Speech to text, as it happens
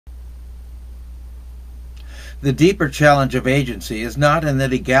The deeper challenge of agency is not in the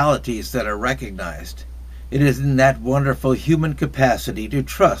legalities that are recognized. It is in that wonderful human capacity to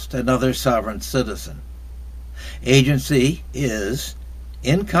trust another sovereign citizen. Agency is,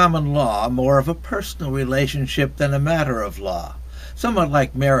 in common law, more of a personal relationship than a matter of law. Somewhat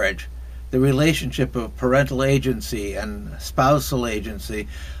like marriage, the relationship of parental agency and spousal agency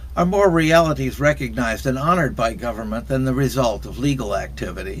are more realities recognized and honored by government than the result of legal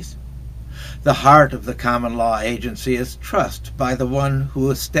activities. The heart of the common law agency is trust by the one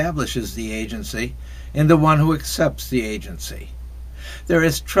who establishes the agency in the one who accepts the agency. There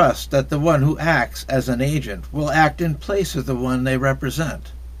is trust that the one who acts as an agent will act in place of the one they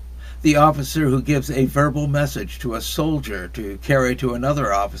represent. The officer who gives a verbal message to a soldier to carry to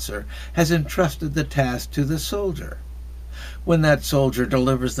another officer has entrusted the task to the soldier. When that soldier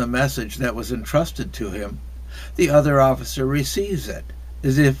delivers the message that was entrusted to him, the other officer receives it,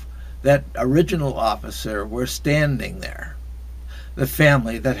 as if that original officer were standing there. The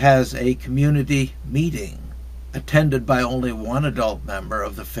family that has a community meeting, attended by only one adult member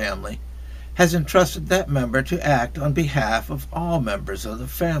of the family, has entrusted that member to act on behalf of all members of the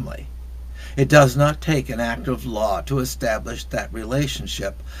family. It does not take an act of law to establish that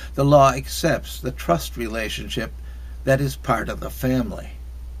relationship. The law accepts the trust relationship that is part of the family.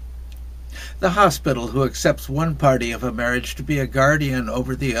 The hospital who accepts one party of a marriage to be a guardian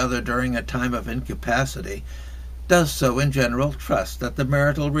over the other during a time of incapacity does so in general trust that the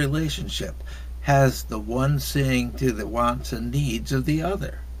marital relationship has the one seeing to the wants and needs of the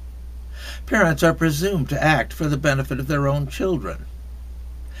other. Parents are presumed to act for the benefit of their own children.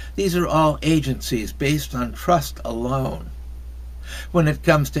 These are all agencies based on trust alone. When it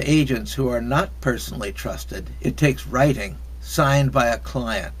comes to agents who are not personally trusted, it takes writing signed by a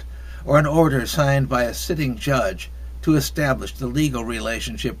client or an order signed by a sitting judge to establish the legal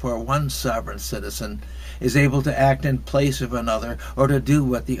relationship where one sovereign citizen is able to act in place of another or to do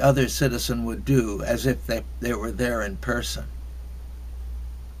what the other citizen would do as if they were there in person.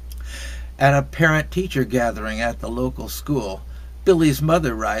 At a parent-teacher gathering at the local school, Billy's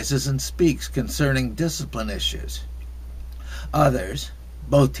mother rises and speaks concerning discipline issues. Others,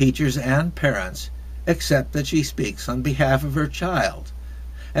 both teachers and parents, accept that she speaks on behalf of her child,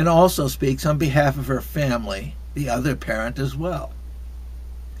 and also speaks on behalf of her family, the other parent as well.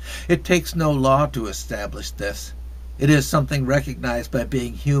 It takes no law to establish this. It is something recognized by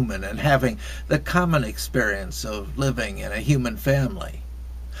being human and having the common experience of living in a human family.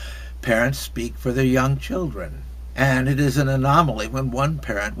 Parents speak for their young children, and it is an anomaly when one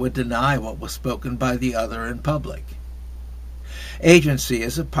parent would deny what was spoken by the other in public. Agency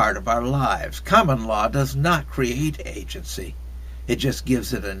is a part of our lives. Common law does not create agency. It just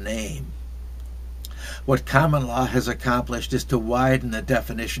gives it a name. What common law has accomplished is to widen the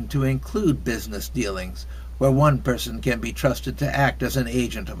definition to include business dealings, where one person can be trusted to act as an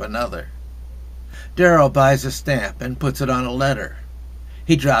agent of another. Darrell buys a stamp and puts it on a letter.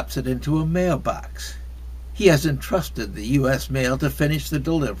 He drops it into a mailbox. He has entrusted the U.S. mail to finish the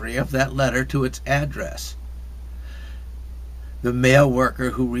delivery of that letter to its address. The mail worker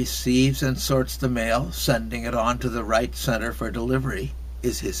who receives and sorts the mail, sending it on to the right center for delivery,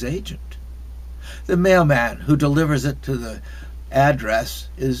 is his agent. The mailman who delivers it to the address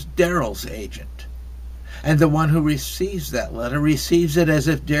is Darrell's agent. And the one who receives that letter receives it as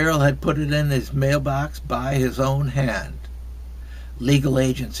if Darrell had put it in his mailbox by his own hand. Legal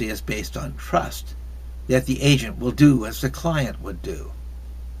agency is based on trust that the agent will do as the client would do.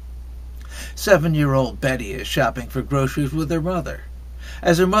 7-year-old Betty is shopping for groceries with her mother.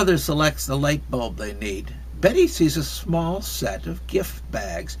 As her mother selects the light bulb they need, Betty sees a small set of gift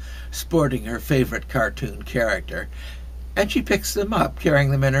bags sporting her favorite cartoon character, and she picks them up,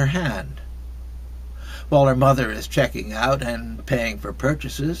 carrying them in her hand. While her mother is checking out and paying for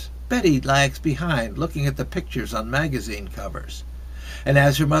purchases, Betty lags behind, looking at the pictures on magazine covers. And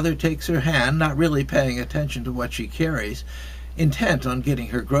as her mother takes her hand, not really paying attention to what she carries, intent on getting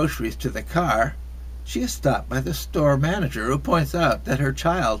her groceries to the car, she is stopped by the store manager, who points out that her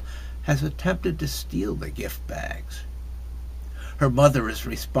child has attempted to steal the gift bags. Her mother is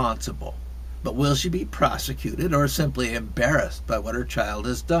responsible, but will she be prosecuted or simply embarrassed by what her child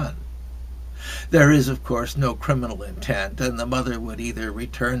has done? There is, of course, no criminal intent, and the mother would either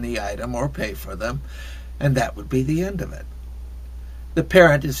return the item or pay for them, and that would be the end of it. The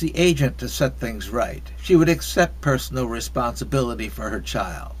parent is the agent to set things right. She would accept personal responsibility for her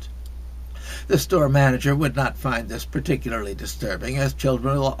child. The store manager would not find this particularly disturbing, as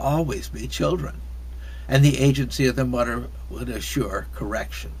children will always be children, and the agency of the mother would assure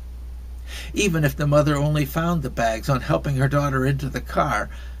correction. Even if the mother only found the bags on helping her daughter into the car,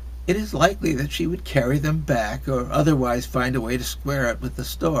 it is likely that she would carry them back or otherwise find a way to square it with the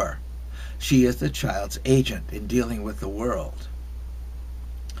store. She is the child's agent in dealing with the world.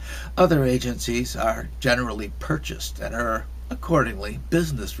 Other agencies are generally purchased and are, accordingly,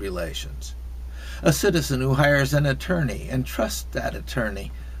 business relations. A citizen who hires an attorney and trusts that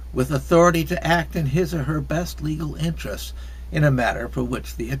attorney with authority to act in his or her best legal interests in a matter for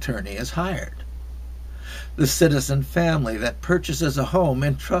which the attorney is hired. The citizen family that purchases a home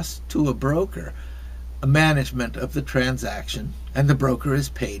entrusts to a broker a management of the transaction, and the broker is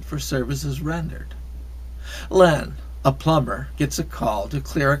paid for services rendered. Len, a plumber, gets a call to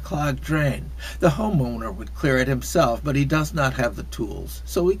clear a clogged drain. The homeowner would clear it himself, but he does not have the tools,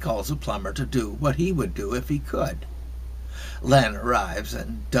 so he calls a plumber to do what he would do if he could. Len arrives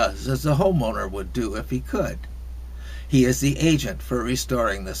and does as the homeowner would do if he could. He is the agent for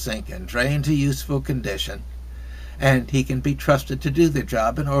restoring the sink and drain to useful condition, and he can be trusted to do the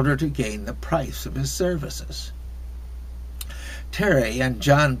job in order to gain the price of his services. Terry and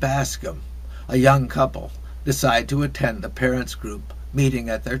John Bascom, a young couple, decide to attend the parents' group meeting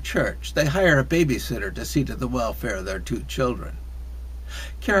at their church. They hire a babysitter to see to the welfare of their 2 children.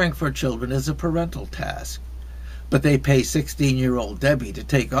 Caring for children is a parental task, but they pay 16-year-old Debbie to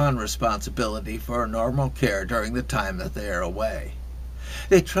take on responsibility for normal care during the time that they are away.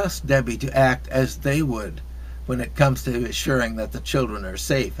 They trust Debbie to act as they would when it comes to assuring that the children are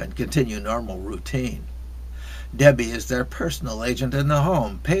safe and continue normal routine. Debbie is their personal agent in the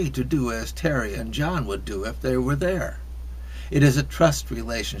home, paid to do as Terry and John would do if they were there. It is a trust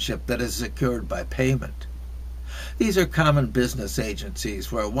relationship that is secured by payment. These are common business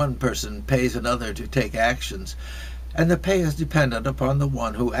agencies where one person pays another to take actions, and the pay is dependent upon the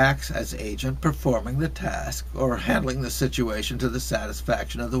one who acts as agent performing the task or handling the situation to the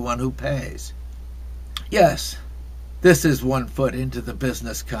satisfaction of the one who pays. Yes, this is one foot into the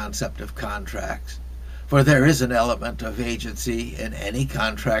business concept of contracts, for there is an element of agency in any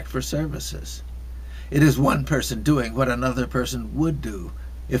contract for services. It is one person doing what another person would do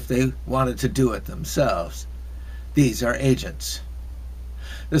if they wanted to do it themselves. These are agents.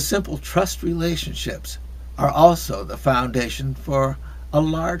 The simple trust relationships are also the foundation for a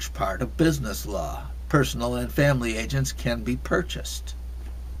large part of business law. Personal and family agents can be purchased.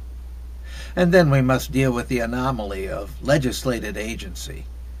 And then we must deal with the anomaly of legislated agency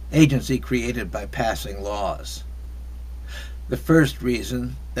created by passing laws. The first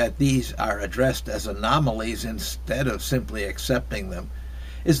reason that these are addressed as anomalies instead of simply accepting them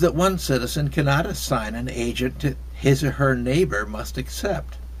is that one citizen cannot assign an agent to his or her neighbor must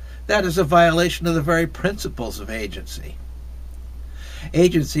accept. That is a violation of the very principles of agency.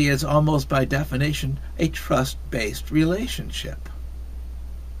 Agency is almost by definition a trust-based relationship.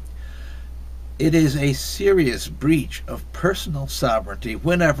 It is a serious breach of personal sovereignty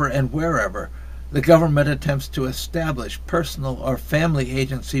whenever and wherever the government attempts to establish personal or family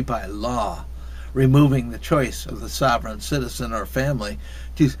agency by law, removing the choice of the sovereign citizen or family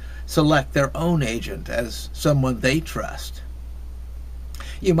to select their own agent as someone they trust.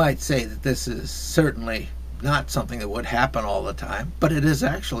 You might say that this is certainly not something that would happen all the time, but it is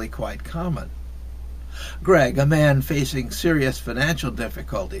actually quite common. Greg, a man facing serious financial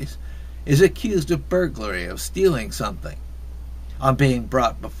difficulties, is accused of burglary, of stealing something. On being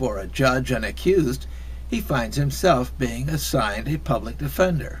brought before a judge and accused, he finds himself being assigned a public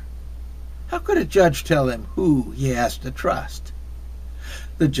defender. How could a judge tell him who he has to trust?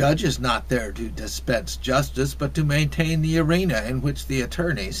 The judge is not there to dispense justice, but to maintain the arena in which the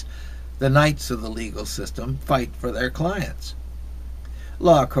attorneys, the knights of the legal system, fight for their clients.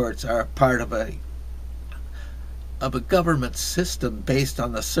 Law courts are part of a government system based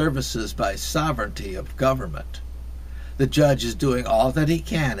on the services by sovereignty of government. The judge is doing all that he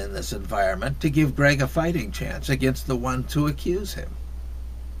can in this environment to give Greg a fighting chance against the ones who accuse him.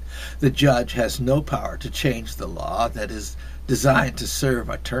 The judge has no power to change the law that is designed to serve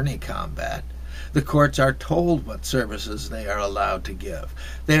attorney combat. The courts are told what services they are allowed to give.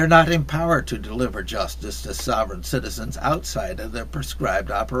 They are not empowered to deliver justice to sovereign citizens outside of their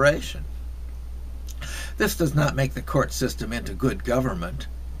prescribed operation. This does not make the court system into good government.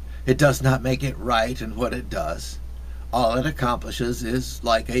 It does not make it right in what it does. All it accomplishes is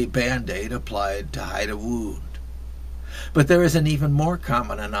like a Band-Aid applied to hide a wound. But there is an even more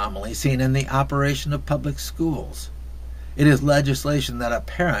common anomaly seen in the operation of public schools. It is legislation that a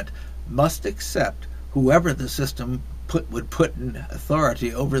parent must accept whoever the system would put in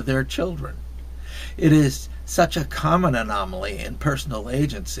authority over their children. It is such a common anomaly in personal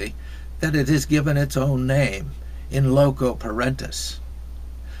agency that it is given its own name, in loco parentis.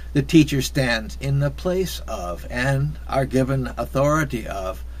 The teacher stands in the place of and are given authority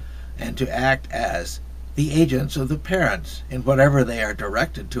of and to act as the agents of the parents in whatever they are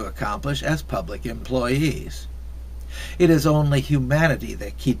directed to accomplish as public employees. It is only humanity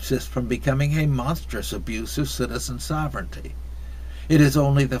that keeps this from becoming a monstrous abuse of citizen sovereignty. It is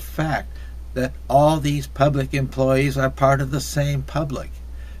only the fact that all these public employees are part of the same public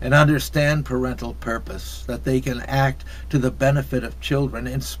and understand parental purpose, that they can act to the benefit of children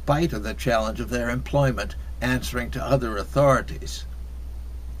in spite of the challenge of their employment answering to other authorities.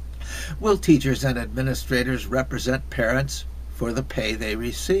 Will teachers and administrators represent parents for the pay they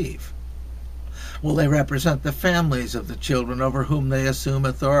receive? Will they represent the families of the children over whom they assume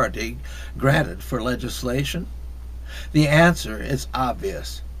authority granted for legislation? The answer is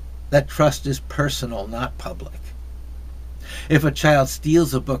obvious, that trust is personal, not public. If a child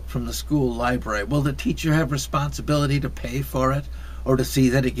steals a book from the school library, will the teacher have responsibility to pay for it or to see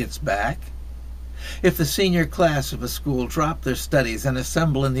that it gets back? If the senior class of a school drop their studies and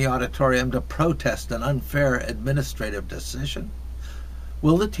assemble in the auditorium to protest an unfair administrative decision,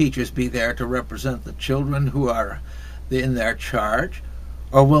 will the teachers be there to represent the children who are in their charge,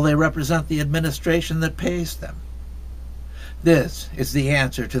 or will they represent the administration that pays them? This is the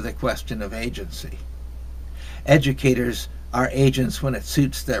answer to the question of agency. Educators are agents when it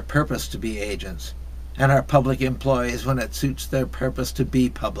suits their purpose to be agents, and are public employees when it suits their purpose to be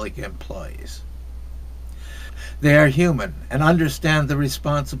public employees. They are human and understand the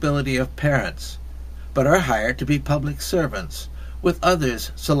responsibility of parents, but are hired to be public servants, with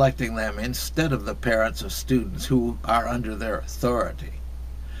others selecting them instead of the parents of students who are under their authority.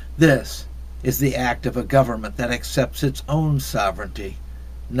 This is the act of a government that accepts its own sovereignty,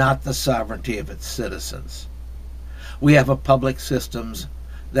 not the sovereignty of its citizens. We have a public system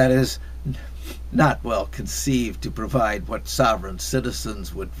that is not well conceived to provide what sovereign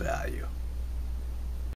citizens would value.